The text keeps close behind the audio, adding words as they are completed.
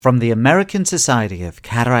From the American Society of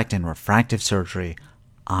Cataract and Refractive Surgery,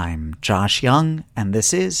 I'm Josh Young, and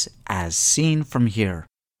this is As Seen From Here.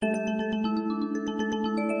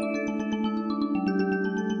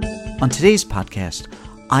 On today's podcast,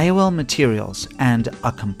 IOL materials and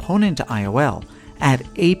a component to IOL at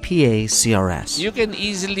APACRS. You can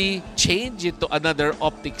easily change it to another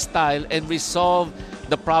optic style and resolve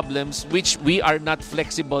the problems which we are not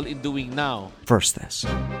flexible in doing now. First this.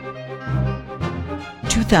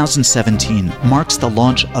 2017 marks the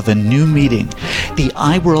launch of a new meeting, the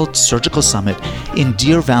iWorld Surgical Summit in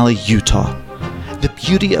Deer Valley, Utah. The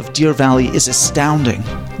beauty of Deer Valley is astounding.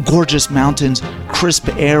 Gorgeous mountains, crisp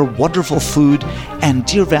air, wonderful food, and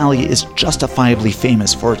Deer Valley is justifiably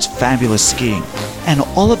famous for its fabulous skiing. And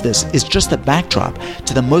all of this is just the backdrop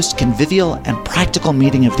to the most convivial and practical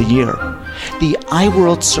meeting of the year. The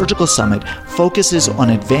iWorld Surgical Summit focuses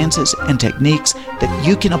on advances and techniques that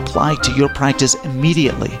you can apply to your practice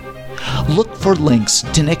immediately. Look for links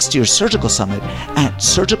to next year's Surgical Summit at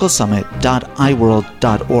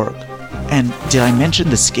surgicalsummit.iworld.org. And did I mention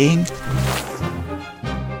the skiing?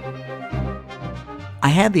 I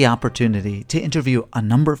had the opportunity to interview a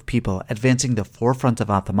number of people advancing the forefront of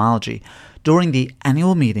ophthalmology during the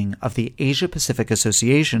annual meeting of the Asia-Pacific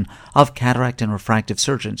Association of Cataract and Refractive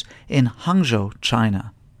Surgeons in Hangzhou,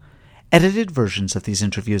 China. Edited versions of these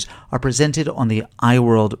interviews are presented on the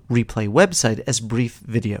iWorld Replay website as brief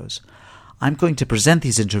videos. I'm going to present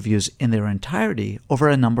these interviews in their entirety over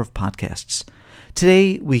a number of podcasts.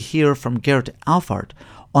 Today we hear from Gerd Auffarth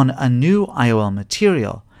on a new IOL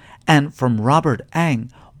material and from Robert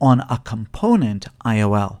Ang on a component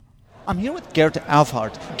IOL. I'm here with Gerd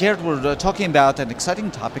Auffarth. Gerd, we're talking about an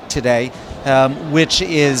exciting topic today, which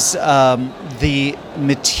is the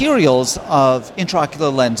materials of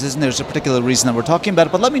intraocular lenses, and there's a particular reason that we're talking about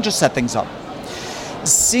it, but let me just set things up.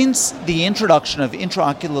 Since the introduction of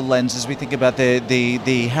intraocular lenses, we think about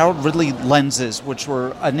the Harold Ridley lenses, which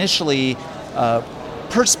were initially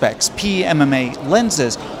Perspex, PMMA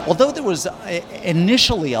lenses. Although there was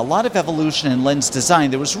initially a lot of evolution in lens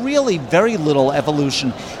design, there was really very little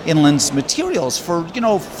evolution in lens materials for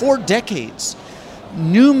 4 decades.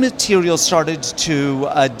 New materials started to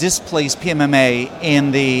displace PMMA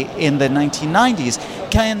in the 1990s.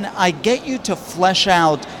 Can I get you to flesh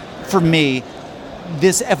out for me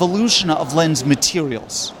this evolution of lens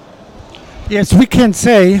materials? Yes, we can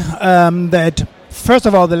say that first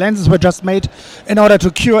of all, the lenses were just made in order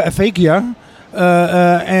to cure aphakia.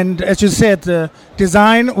 And as you said, the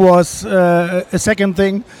design was a second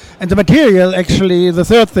thing, and the material actually the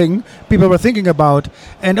third thing people were thinking about.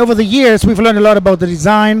 And over the years, we've learned a lot about the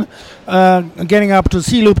design, getting up to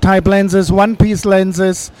C-loop type lenses, one-piece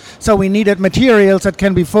lenses. So we needed materials that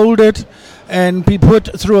can be folded and be put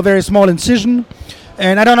through a very small incision.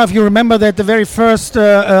 And I don't know if you remember that the very first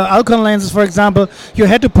Alcon lenses, for example, you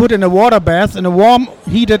had to put in a water bath, in a warm,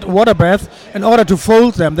 heated water bath, in order to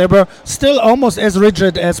fold them. They were still almost as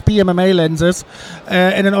rigid as PMMA lenses.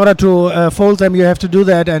 And in order to fold them, you have to do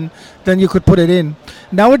that, and then you could put it in.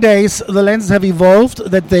 Nowadays, the lenses have evolved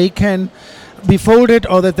that they can be folded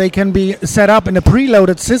or that they can be set up in a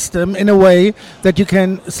preloaded system in a way that you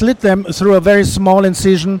can slit them through a very small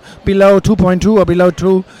incision below 2.2 or below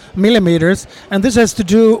 2 millimeters. And this has to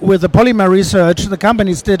do with the polymer research the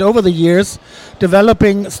companies did over the years,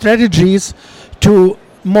 developing strategies to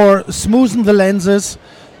more smoothen the lenses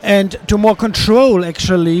and to more control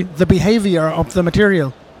actually the behavior of the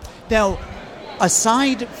material. Now,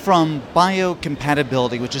 aside from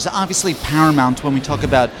biocompatibility, which is obviously paramount when we talk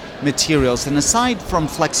about materials, and aside from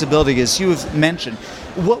flexibility, as you have mentioned,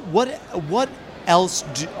 what else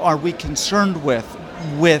are we concerned with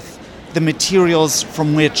the materials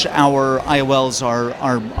from which our IOLs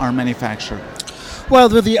are manufactured? Well,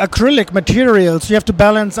 with the acrylic materials, you have to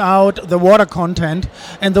balance out the water content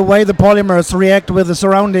and the way the polymers react with the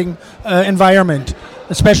surrounding environment,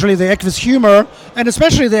 especially the aqueous humor, and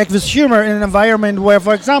especially the aqueous humor in an environment where,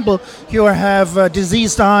 for example, you have a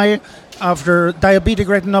diseased eye after diabetic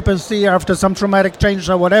retinopathy, after some traumatic change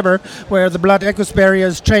or whatever, where the blood aqueous barrier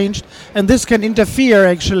is changed, and this can interfere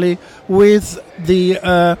actually with the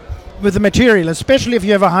material, especially if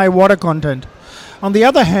you have a high water content. On the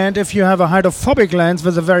other hand, if you have a hydrophobic lens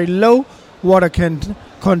with a very low water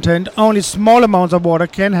content, only small amounts of water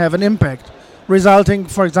can have an impact, resulting,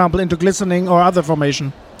 for example, into glistening or other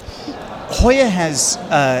formation. Hoya has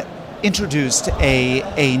introduced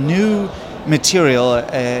a new material,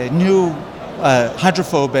 a new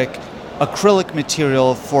hydrophobic acrylic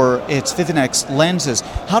material for its Vivinex lenses.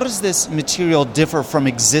 How does this material differ from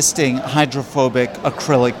existing hydrophobic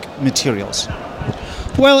acrylic materials?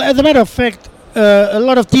 Well, as a matter of fact, a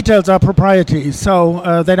lot of details are proprietary,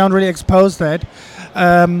 so they don't really expose that.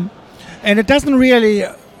 And it doesn't really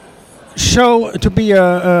show to be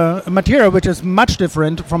a material which is much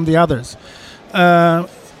different from the others.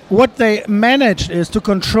 What they managed is to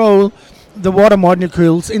control the water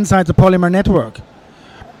molecules inside the polymer network.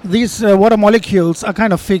 These water molecules are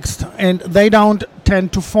kind of fixed, and they don't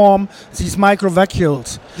tend to form these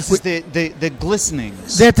microvacuoles. This is the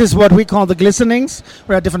glistenings. That is what we call the glistenings.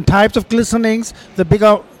 There are different types of glistenings. The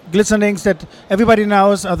bigger glistenings that everybody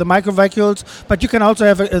knows are the microvacuoles, but you can also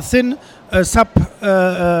have a thin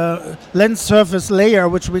lens surface layer,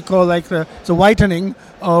 which we call like the whitening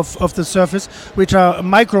of the surface, which are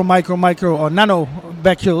micro or nano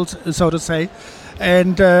vacuoles, so to say.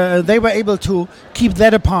 And they were able to keep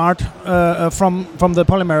that apart from the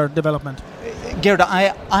polymer development. Gerd,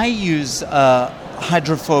 I use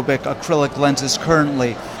hydrophobic acrylic lenses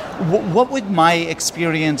currently. What would my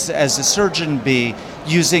experience as a surgeon be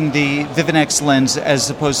using the Vivinex lens as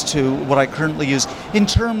opposed to what I currently use in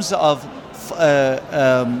terms of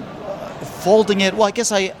folding it? Well, I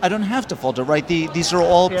guess I don't have to fold it, right? These are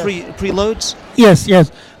all preloads?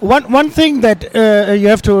 Yes. One thing that you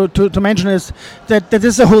have to mention is that this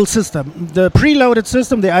is a whole system. The preloaded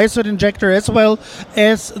system, the ISFH injector, as well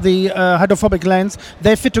as the hydrophobic lens,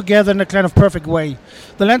 they fit together in a kind of perfect way.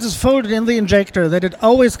 The lens is folded in the injector, that it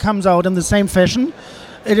always comes out in the same fashion.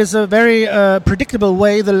 It is a very predictable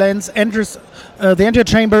way the lens enters the anterior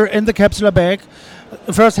chamber in the capsular bag.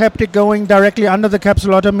 First haptic going directly under the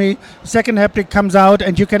capsulotomy. Second haptic comes out,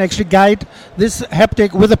 and you can actually guide this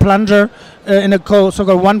haptic with a plunger in a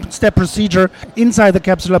so-called one-step procedure inside the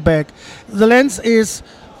capsular bag. The lens is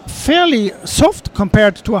fairly soft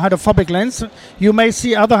compared to a hydrophobic lens. You may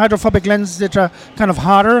see other hydrophobic lenses that are kind of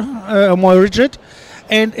harder or more rigid.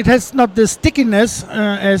 And it has not the stickiness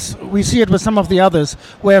as we see it with some of the others,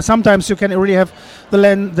 where sometimes you can really have the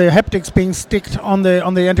haptics being sticked on the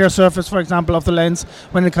anterior surface, for example, of the lens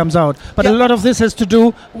when it comes out. But a lot of this has to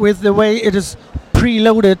do with the way it is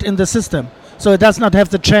preloaded in the system. So it does not have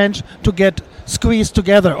the chance to get squeezed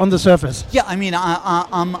together on the surface. Yeah, I mean,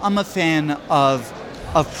 I'm a fan of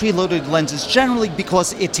preloaded lenses generally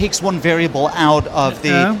because it takes one variable out of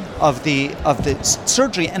the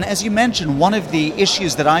surgery. And as you mentioned, one of the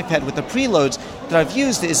issues that I've had with the preloads that I've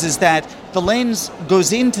used is that the lens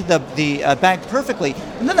goes into the bag perfectly,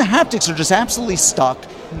 and then the haptics are just absolutely stuck.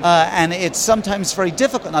 And it's sometimes very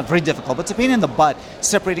difficult, not very difficult, but it's a pain in the butt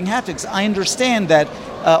separating haptics. I understand that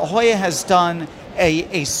Hoya has done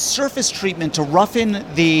a surface treatment to roughen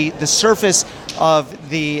the surface of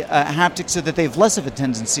the haptics so that they have less of a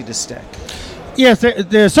tendency to stick. Yes,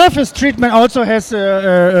 the surface treatment also has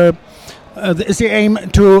the aim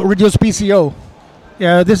to reduce PCO.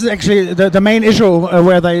 Yeah, this is actually the main issue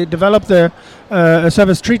where they develop the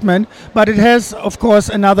surface treatment, but it has, of course,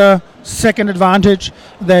 another second advantage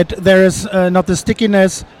that there is not the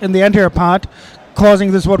stickiness in the anterior part,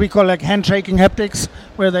 causing this what we call like handshaking haptics,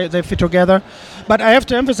 where they fit together. But I have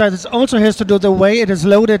to emphasize, it also has to do the way it is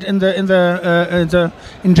loaded in the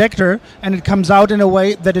injector, and it comes out in a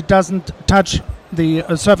way that it doesn't touch the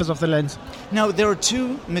surface of the lens. Now, there are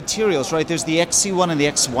two materials, right? There's the XC1 and the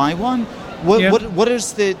XY1. What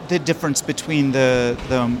is the difference between the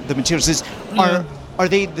materials? Are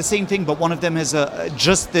they the same thing, but one of them has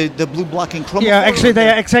just the blue blocking chromophore? Yeah, actually they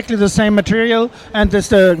are exactly the same material, and there's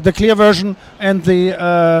the clear version and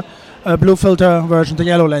the blue filter version, the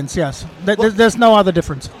yellow lens, yes. There's no other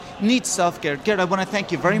difference. Neat stuff, Gerd. Gerd, I want to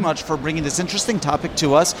thank you very much for bringing this interesting topic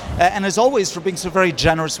to us, and as always, for being so very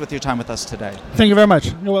generous with your time with us today. Thank you very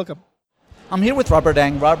much. You're welcome. I'm here with Robert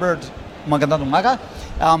Ang. Robert, magandang umaga.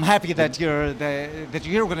 I'm happy that you're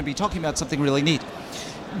here. We're going to be talking about something really neat.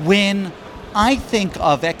 When I think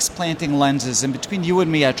of explanting lenses, and between you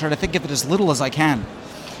and me, I try to think of it as little as I can.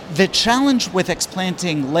 The challenge with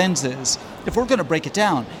explanting lenses, if we're going to break it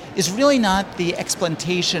down, is really not the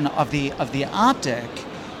explantation of the optic.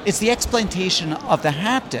 It's the explantation of the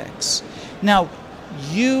haptics. Now,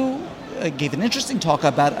 you gave an interesting talk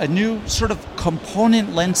about a new sort of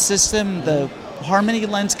component lens system, the Harmony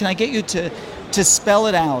lens. Can I get you to spell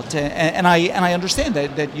it out? And I understand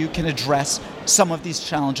that you can address some of these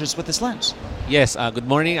challenges with this lens. Yes, good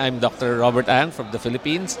morning. I'm Dr. Robert Ang from the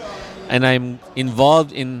Philippines, and I'm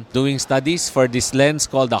involved in doing studies for this lens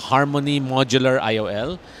called the Harmony Modular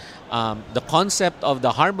IOL. The concept of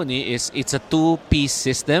the Harmony is it's a two-piece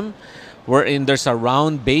system wherein there's a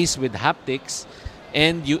round base with haptics,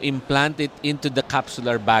 and you implant it into the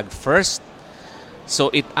capsular bag first. So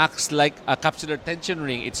it acts like a capsular tension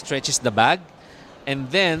ring. It stretches the bag, and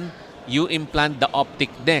then you implant the optic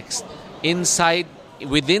next inside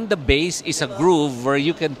within the base is a groove where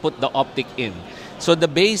you can put the optic in. So the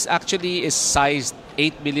base actually is sized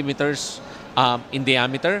 8 millimeters in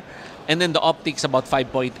diameter, and then the optic's about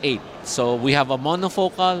 5.8. So we have a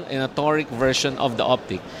monofocal and a toric version of the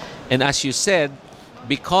optic. And as you said,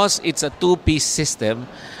 because it's a two-piece system,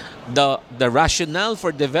 the rationale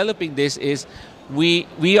for developing this is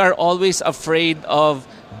we are always afraid of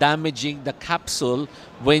damaging the capsule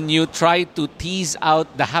when you try to tease out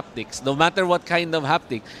the haptics, no matter what kind of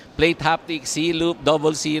haptic, plate haptic, C-loop,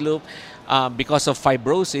 double C-loop, because of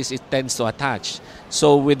fibrosis, it tends to attach.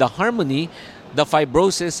 So with the Harmony, the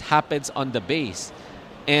fibrosis happens on the base.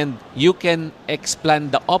 And you can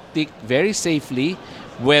explant the optic very safely,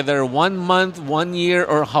 whether 1 month, 1 year,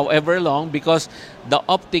 or however long, because the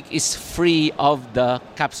optic is free of the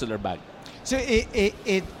capsular bag. So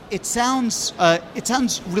it sounds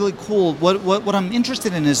really cool. What I'm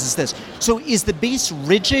interested in is this. So is the base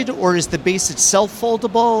rigid or is the base itself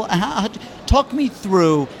foldable? Talk me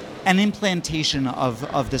through an implantation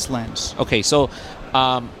of this lens. Okay, so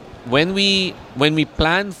when we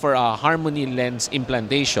plan for a Harmony lens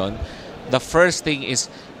implantation, the first thing is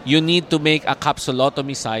you need to make a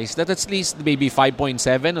capsulotomy size that at least maybe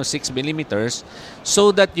 5.7 or 6 millimeters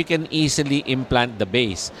so that you can easily implant the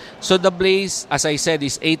base. So the base, as I said,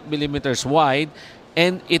 is 8 millimeters wide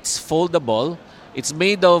and it's foldable. It's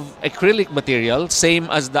made of acrylic material, same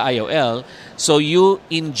as the IOL. So you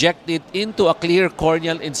inject it into a clear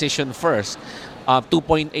corneal incision first.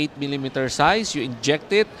 2.8 millimeter size, you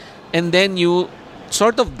inject it, and then you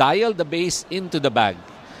sort of dial the base into the bag.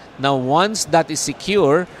 Now, once that is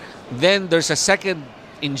secure, then there's a second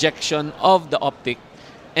injection of the optic,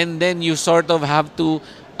 and then you sort of have to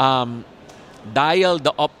dial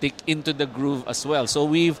the optic into the groove as well. So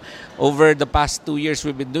over the past 2 years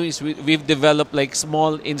we've been doing is we've developed like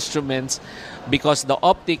small instruments because the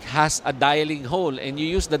optic has a dialing hole, and you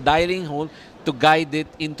use the dialing hole to guide it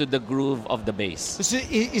into the groove of the base. So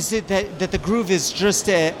is it that the groove is just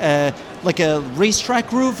like a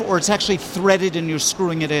racetrack groove, or it's actually threaded and you're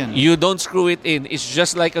screwing it in? You don't screw it in. It's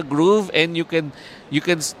just like a groove, and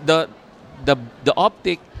the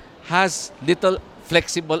optic has little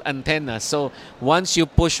flexible antennas. So once you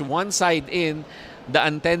push one side in, the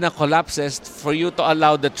antenna collapses for you to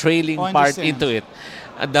allow the trailing part into it.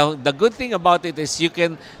 The good thing about it is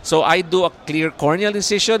so I do a clear corneal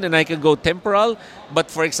incision and I can go temporal,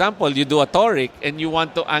 but for example, you do a toric and you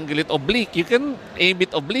want to angle it oblique, you can aim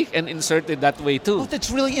it oblique and insert it that way too. Oh,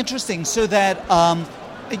 that's really interesting. So that,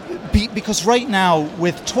 because right now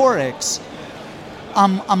with torics,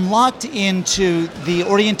 I'm locked into the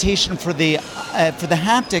orientation for the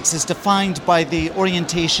haptics is defined by the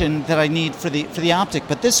orientation that I need for the optic.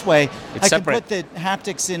 But this way, it's can separate. put the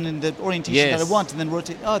haptics in the orientation that I want, and then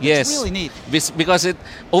rotate. Oh, that's really neat. Because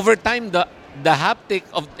over time the haptic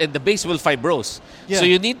of the base will fibrose. Yeah. So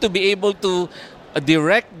you need to be able to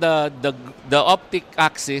direct the optic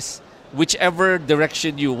axis whichever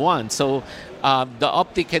direction you want. So the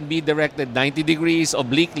optic can be directed 90 degrees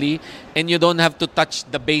obliquely, and you don't have to touch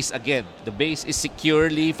the base again. The base is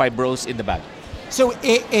securely fibrosed in the bag. So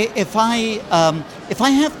if I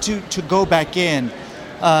have to go back in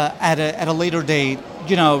at a later date,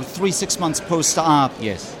 3-6 months post-op,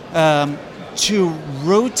 yes, to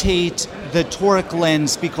rotate the toric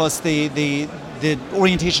lens because the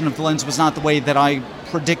orientation of the lens was not the way that I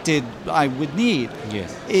predicted I would need.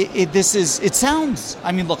 Yes. It sounds,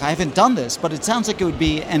 I mean, look, I haven't done this, but it sounds like it would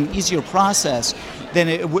be an easier process than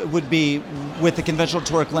it would be with the conventional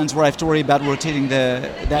toric lens where I have to worry about rotating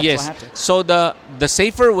the actual haptics. So the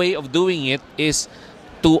safer way of doing it is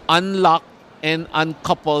to unlock and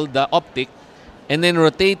uncouple the optic and then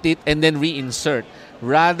rotate it and then reinsert,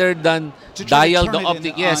 rather than dial the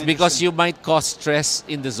optic. Yes, because you might cause stress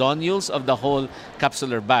in the zonules of the whole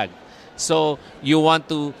capsular bag. So you want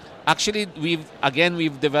to, actually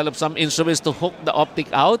we've developed some instruments to hook the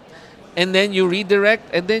optic out, and then you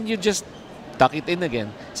redirect, and then you just tuck it in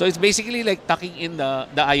again. So it's basically like tucking in the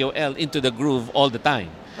IOL into the groove all the time.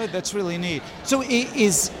 Oh, that's really neat. So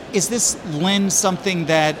is this lens something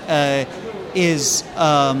that is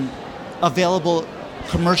available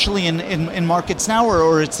commercially in markets now,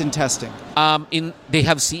 or it's in testing? They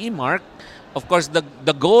have CE mark. Of course, the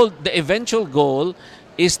eventual goal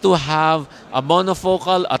is to have a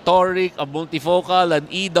monofocal, a toric, a multifocal, an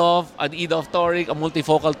EDOF toric, a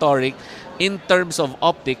multifocal toric in terms of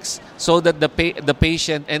optics, so that the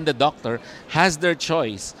patient and the doctor has their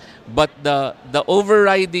choice. But the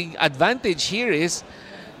overriding advantage here is,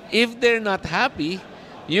 if they're not happy,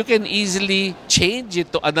 you can easily change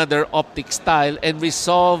it to another optic style and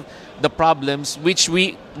resolve the problems which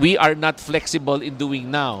we are not flexible in doing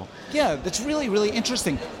now. Yeah, that's really, really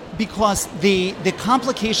interesting, because the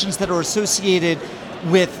complications that are associated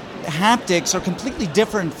with haptics are completely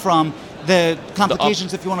different from the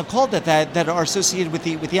complications, if you want to call it that are associated with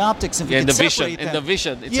the optics. And the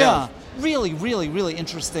vision itself. Yeah, really, really, really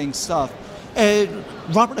interesting stuff.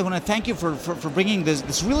 Robert, I want to thank you for bringing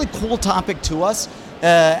this really cool topic to us,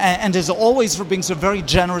 and as always for being so very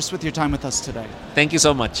generous with your time with us today. Thank you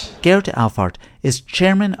so much. Gerd Auffarth is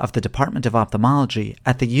chairman of the Department of Ophthalmology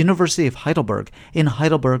at the University of Heidelberg in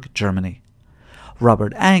Heidelberg, Germany.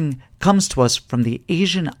 Robert Ang comes to us from the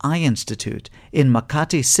Asian Eye Institute in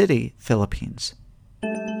Makati City, Philippines.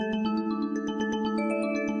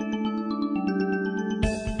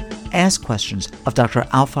 Ask questions of Dr.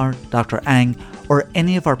 Auffarth, Dr. Ang, or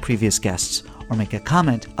any of our previous guests, or make a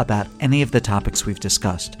comment about any of the topics we've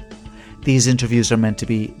discussed. These interviews are meant to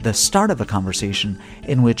be the start of a conversation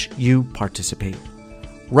in which you participate.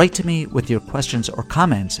 Write to me with your questions or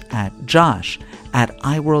comments at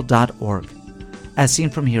josh@iworld.org. As Seen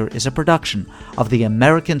From Here is a production of the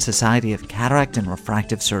American Society of Cataract and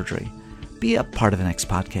Refractive Surgery. Be a part of the next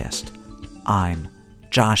podcast. I'm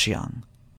Josh Young.